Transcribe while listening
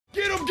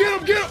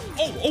get him.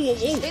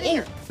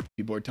 Oh.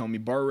 People are telling me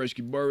bar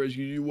rescue.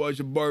 You watch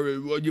a bar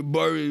rescue.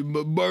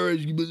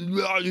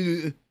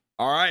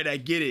 All right, I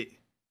get it.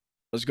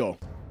 Let's go.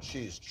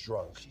 She's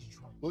drunk.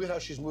 Look at how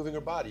she's moving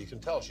her body. You can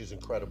tell she's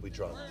incredibly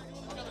drunk.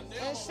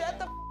 And shut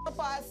the f up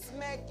or I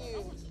smack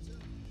you.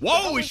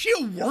 Whoa, is she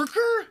a worker?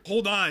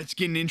 Hold on, it's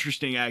getting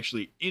interesting,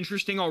 actually.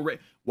 Interesting already.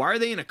 Why are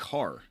they in a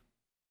car?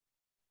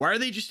 Why are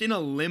they just in a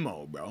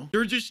limo, bro?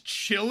 They're just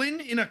chilling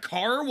in a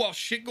car while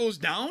shit goes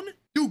down?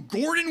 Dude,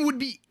 Gordon would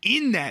be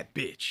in that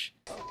bitch.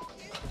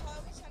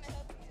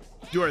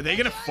 Dude, are they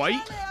gonna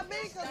fight? Girl,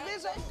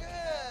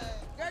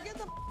 get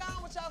the f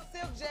on with your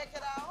silk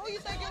jacket on. Who you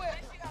think you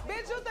is?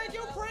 Bitch, you think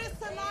you Prince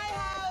tonight,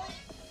 hoe?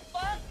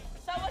 Fuck.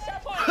 So what's your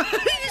point?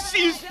 You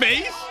see his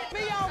face?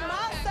 Be on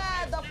my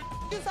side. The f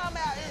you talking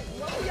about?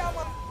 Who y'all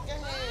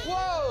motherfucking hands?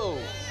 Whoa!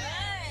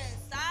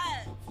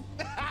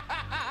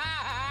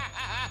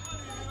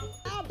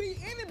 I'll be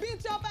any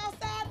bitch up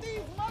outside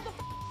these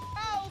motherfucking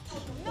hoes.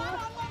 No,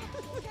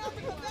 motherfucking count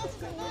because that's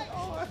tonight.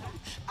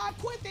 I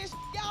quit this.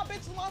 Y'all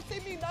bitches won't see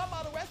me no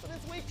more the rest of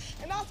this week.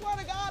 And I swear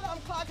to God, I'm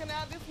clocking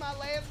out. This is my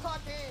last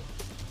clock in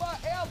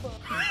forever.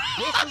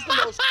 This is the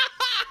most...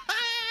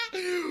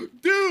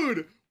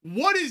 Dude,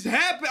 what is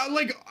happening?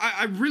 Like,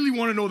 I really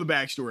want to know the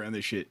backstory on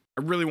this shit.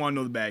 I really want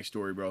to know the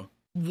backstory, bro.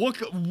 What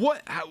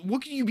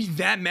can you be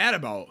that mad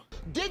about?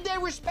 Did they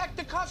respect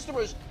the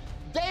customers?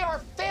 They are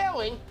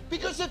failing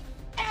because of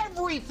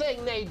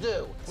everything they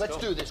do. Let's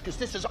do this, because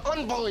this is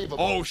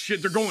unbelievable. Oh,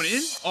 shit, they're going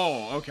in?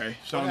 Oh, okay.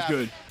 Sounds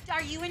good.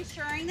 Are you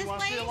insuring this place? You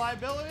want to see a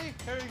liability?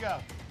 Here you go.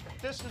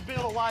 This has been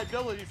a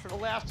liability for the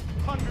last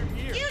 100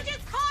 years. You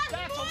just caused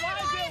That's more a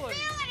liability.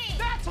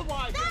 That's a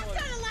liability. That's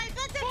not a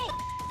liability.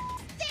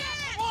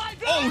 That's a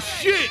liability. Oh,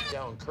 shit.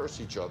 Down and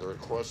curse each other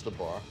across the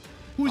bar.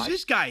 Who's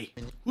this guy?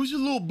 Who's the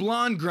little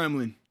blonde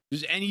gremlin?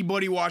 Does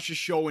anybody watch the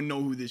show and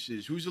know who this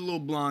is? Who's the little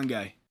blonde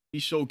guy?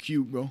 He's so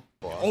cute, bro.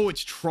 Oh,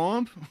 it's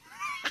Trump?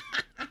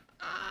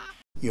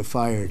 You're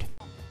fired.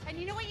 And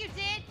you know what you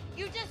did?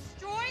 You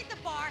destroyed the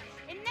bar.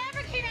 It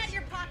never came out of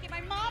your pocket.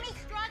 My mom is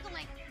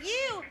struggling.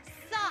 You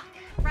suck,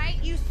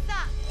 right? You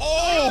suck.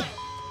 Oh!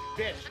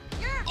 Bitch.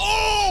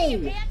 Oh!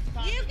 You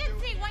can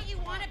see what you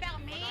want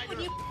about me when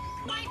you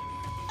my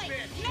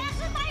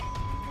mess with my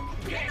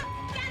get the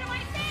out of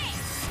my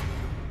face.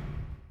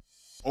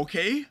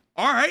 Okay.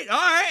 All right. All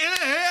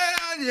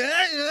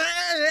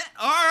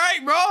right,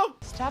 bro.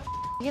 Stop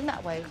in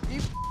that way. Are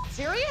you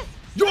serious?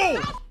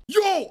 Yo!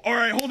 All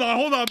right, hold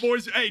on,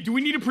 boys. Hey, do we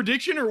need a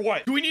prediction or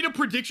what? Do we need a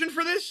prediction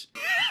for this?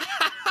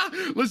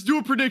 Let's do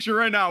a prediction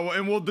right now,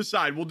 and we'll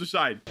decide. And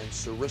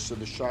Sarissa,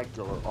 the shot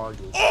girl, are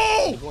arguing.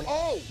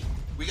 Oh!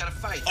 We got to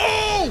fight.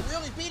 Oh! They're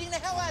really beating the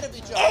hell out of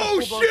each other. Oh,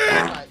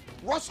 shit!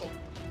 Russell!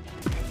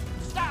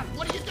 Stop!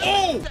 What are you doing?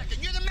 Oh!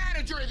 You're the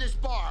manager of this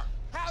bar.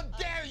 How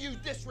dare you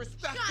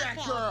disrespect that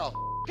girl?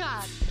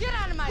 God, get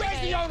out of my Where's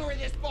face. the owner of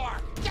this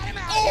bar? Get him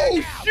out of Oh,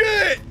 here now.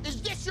 shit!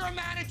 Is this your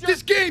manager?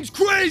 This game's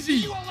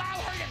crazy! Do you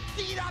allow her to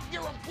beat up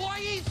your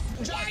employees?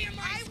 Why am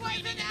I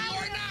screaming at you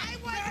or not? I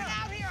wasn't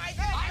out here.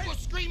 I will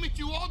scream at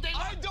you all day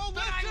long. I don't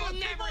but I will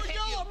never hit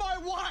you. Yell at my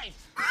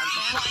wife.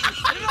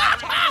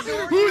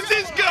 Who's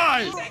this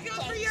guy? Stick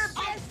up for your business.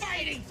 I'm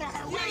fighting for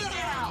her right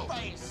now.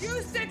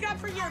 You stick up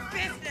for your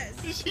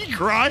business. Is he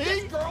crying?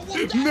 This girl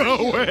will die.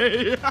 No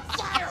way.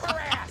 Fire her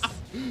ass.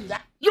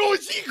 Yo,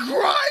 is he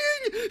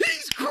crying?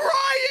 He's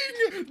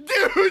crying!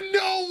 Dude,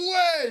 no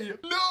way!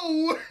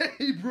 No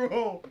way,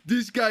 bro.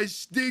 This guy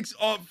sticks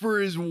up for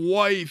his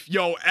wife.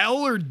 Yo, L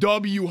or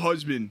W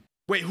husband?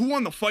 Wait, who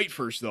won the fight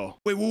first, though?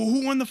 Wait,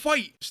 who won the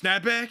fight?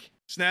 Snapback?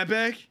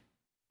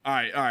 All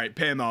right,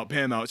 pay him out.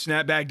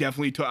 Snapback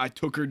definitely I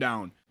took her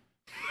down.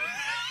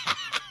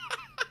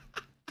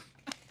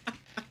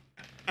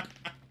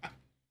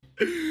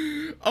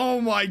 Oh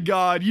my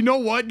God. You know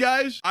what,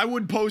 guys? I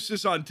would post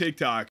this on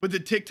TikTok, but the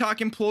TikTok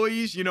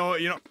employees, you know.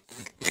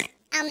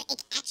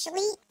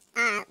 Actually,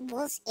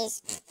 Wolz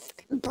is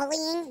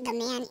bullying the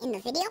man in the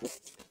video,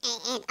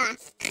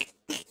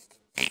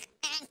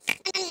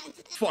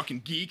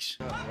 Fucking geeks.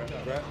 Hey!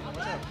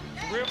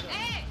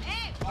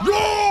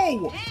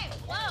 No! Hey!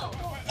 Whoa!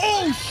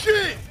 Oh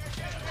shit!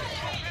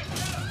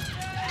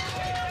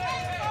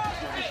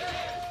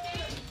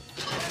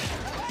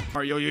 All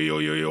right,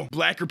 yo.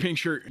 Black or pink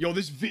shirt. Yo,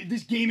 this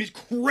game is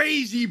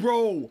crazy,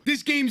 bro.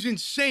 This game's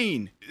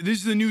insane. This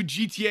is the new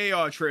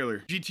GTA trailer.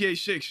 GTA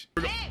 6.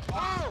 Hey!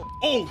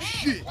 Oh,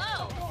 shit.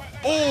 Whoa!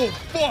 Oh,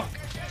 fuck.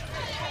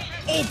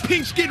 Oh,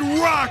 Pink's getting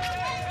rocked.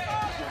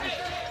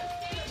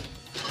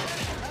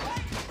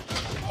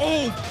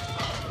 Oh.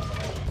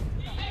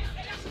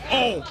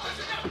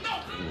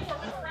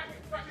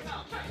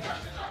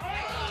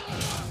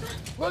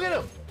 Look at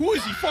him. Who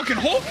is he, fucking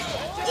Hulk?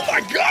 Oh, my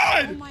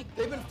God.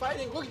 They've been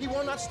fighting. Look, he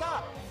will not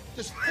stop.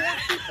 There's 4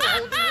 people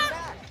holding him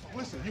back.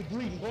 Listen, you're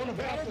bleeding. Go in the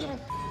bathroom.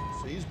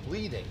 So he's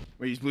bleeding.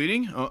 Wait, he's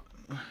bleeding?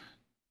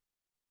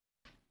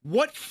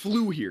 What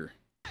flew here?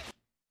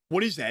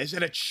 What is that? Is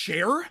that a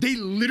chair? They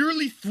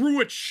literally threw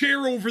a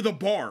chair over the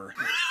bar.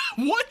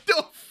 What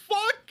the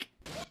fuck?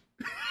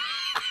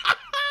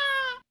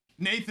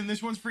 Nathan,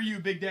 this one's for you,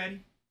 Big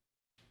Daddy.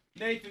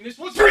 Nathan, this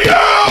one's for you!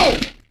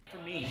 For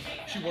me,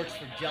 she works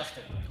for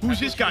Justin. Who's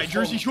this guy?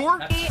 Jersey Shore?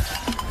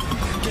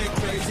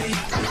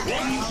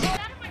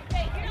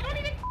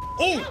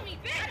 Oh!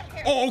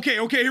 Oh, okay,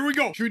 okay, here we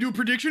go. Should we do a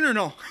prediction or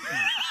no?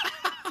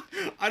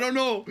 I don't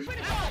know.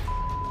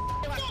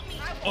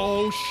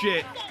 Oh,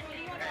 shit.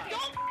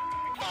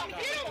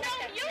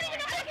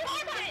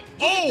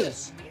 Oh!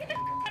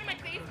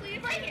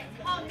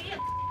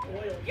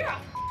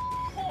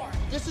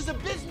 This is a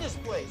business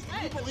place.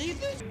 Can you believe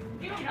this?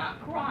 Do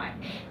not cry.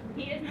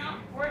 He is not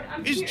worth.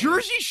 Is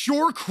Jersey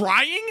Shore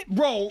crying?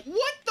 Bro,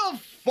 what the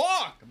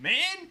fuck,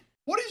 man?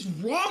 What is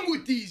wrong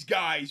with these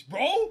guys,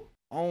 bro?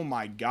 Oh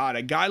my God,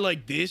 a guy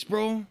like this,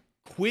 bro?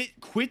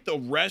 Quit the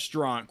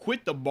restaurant,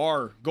 quit the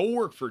bar, go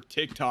work for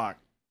TikTok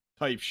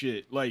type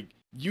shit. Like,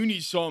 you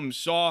need something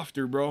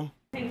softer, bro.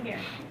 Here.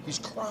 He's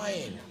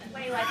crying.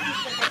 Wait, like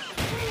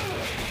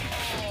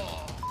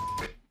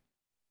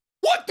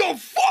What the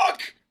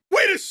fuck?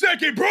 Wait a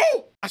second, bro!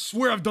 I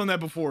swear I've done that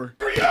before.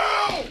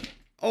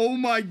 Oh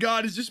my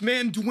God, is this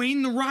man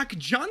Dwayne The Rock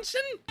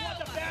Johnson? You want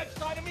the bad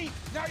side of me?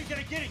 Now you're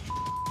gonna get it.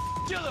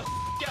 Chill the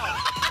out.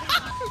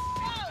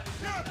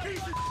 You're a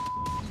piece of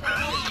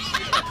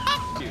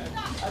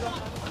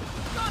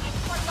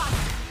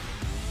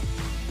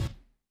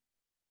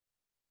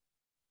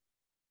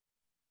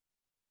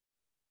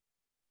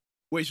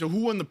Wait, so who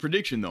won the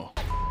prediction though?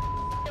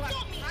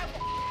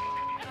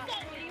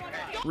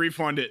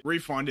 Refund it.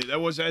 Refund it.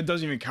 That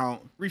doesn't even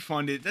count.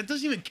 Refund it. That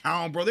doesn't even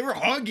count, bro. They were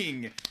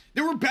hugging.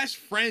 They were best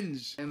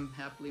friends. I'm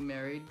happily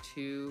married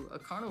to a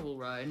carnival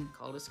ride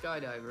called a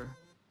skydiver.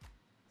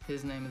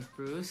 His name is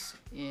Bruce,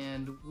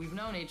 and we've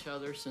known each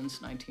other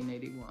since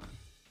 1981.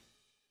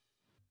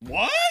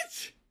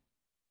 What?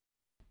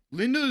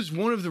 Linda is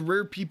one of the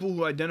rare people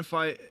who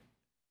identify...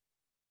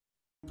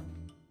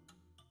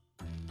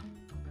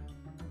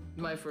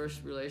 My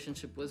first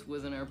relationship was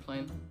with an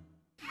airplane.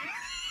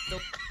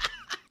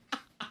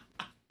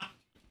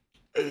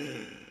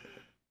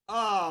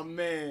 Oh,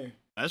 man.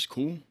 That's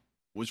cool.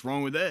 What's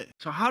wrong with that?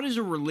 So how does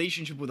a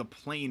relationship with a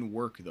plane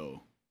work,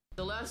 though?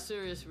 The last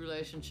serious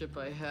relationship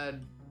I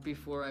had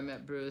before I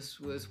met Bruce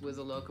was with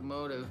a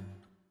locomotive.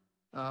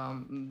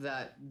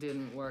 That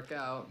didn't work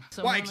out.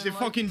 Why? Because it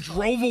fucking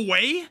drove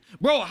away?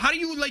 Bro, how do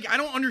you, like, I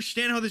don't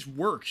understand how this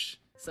works.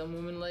 Some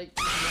women like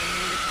men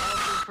with a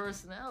powerful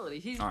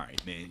personality. All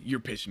right, man, you're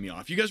pissing me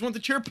off. You guys want the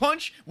chair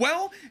punch?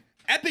 Well,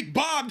 Epic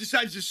Bob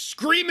decides to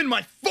scream in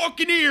my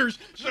fucking ears.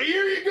 So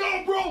here you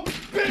go, bro.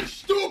 Bitch,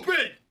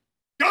 stupid.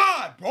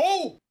 God,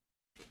 bro.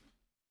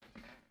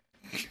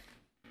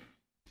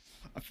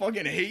 I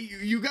fucking hate you.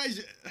 You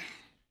guys,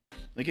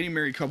 like any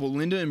married couple,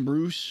 Linda and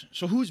Bruce.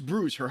 So who's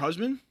Bruce? Her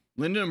husband?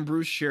 Linda and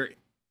Bruce share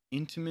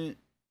intimate.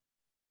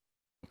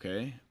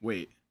 Okay,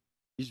 wait.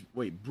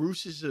 Wait,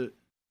 Bruce is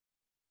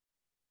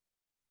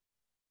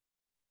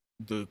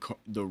the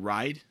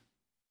ride?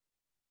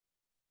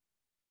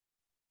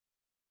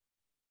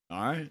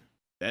 All right,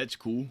 that's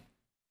cool.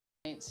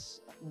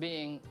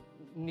 Being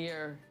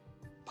near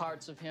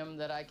parts of him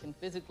that I can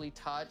physically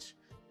touch.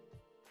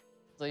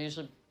 So I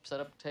usually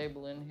set up a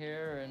table in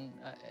here and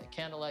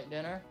candlelight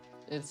dinner.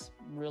 It's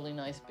really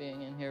nice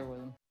being in here with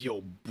him.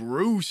 Yo,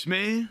 Bruce,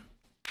 man.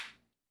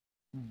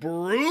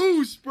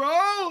 Bruce,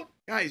 bro.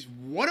 Guys,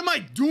 what am I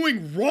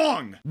doing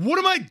wrong? What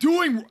am I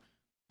doing?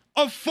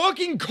 A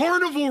fucking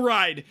carnival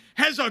ride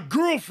has a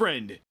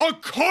girlfriend. A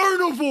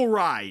carnival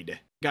ride.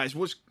 Guys,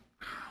 what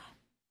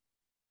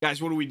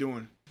are we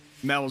doing?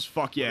 Mel's,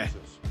 fuck yeah.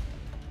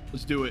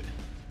 Let's do it.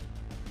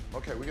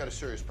 Okay, we got a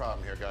serious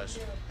problem here, guys.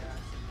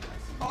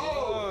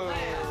 Oh.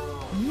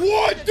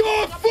 What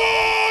the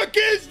fuck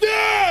is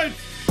that?